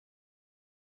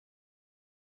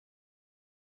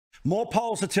More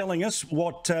polls are telling us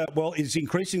what, is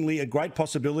increasingly a great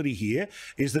possibility here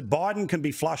is that Biden can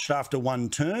be flushed after one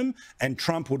term and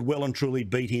Trump would well and truly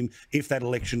beat him if that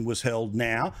election was held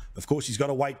now. Of course, he's got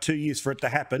to wait 2 years for it to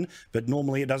happen, but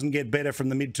normally it doesn't get better from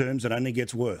the midterms, it only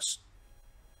gets worse.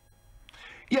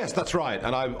 Yes, that's right.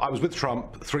 And I was with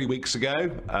Trump 3 weeks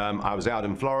ago. I was out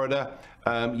in Florida.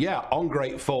 On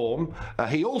great form.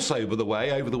 He also, by the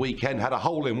way, over the weekend had a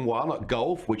hole-in-one at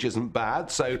golf, which isn't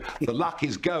bad. So the luck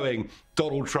is going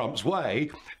Donald Trump's way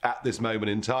at this moment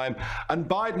in time. And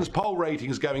Biden's poll rating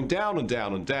is going down and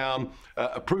down and down.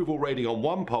 Approval rating on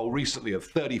one poll recently of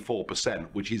 34%,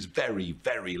 which is very,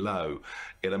 very low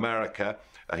in America.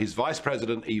 His vice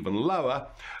president even lower.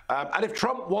 And if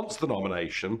Trump wants the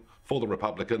nomination for the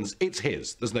Republicans, it's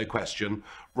his. There's no question.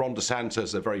 Ron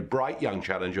DeSantis, a very bright young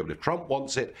challenger, but if Trump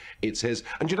wants it, it's his.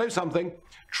 And you know something?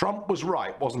 Trump was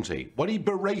right, wasn't he? When he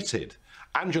berated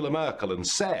Angela Merkel and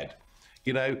said,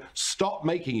 you know, stop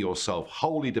making yourself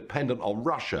wholly dependent on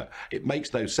Russia. It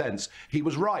makes no sense. He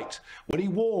was right when he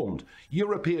warned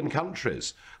European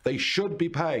countries they should be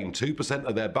paying 2%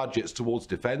 of their budgets towards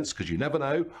defense because you never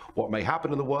know what may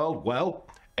happen in the world. Well,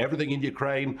 everything in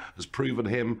Ukraine has proven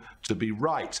him to be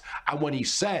right. And when he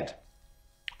said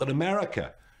that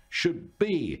America should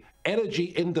be energy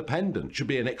independent, should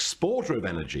be an exporter of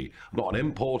energy, not an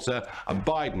importer, and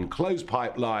Biden closed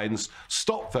pipelines,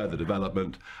 stopped further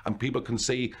development, and people can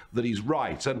see that he's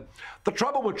right. And the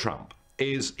trouble with Trump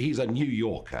is he's a New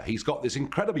Yorker. He's got this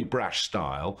incredibly brash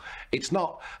style. It's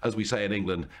not, as we say in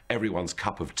England, everyone's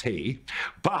cup of tea,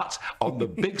 but on the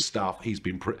big stuff, he's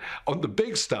been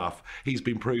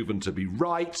proven to be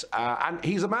right, and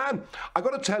he's a man. I've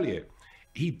got to tell you,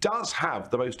 he does have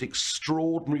the most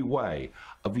extraordinary way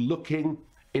of looking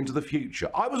into the future.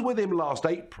 I was with him last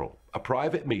April, a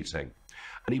private meeting,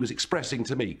 and he was expressing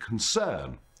to me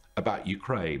concern about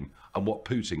Ukraine and what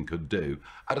Putin could do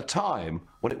at a time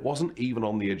when it wasn't even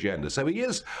on the agenda. So he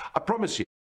is, I promise you,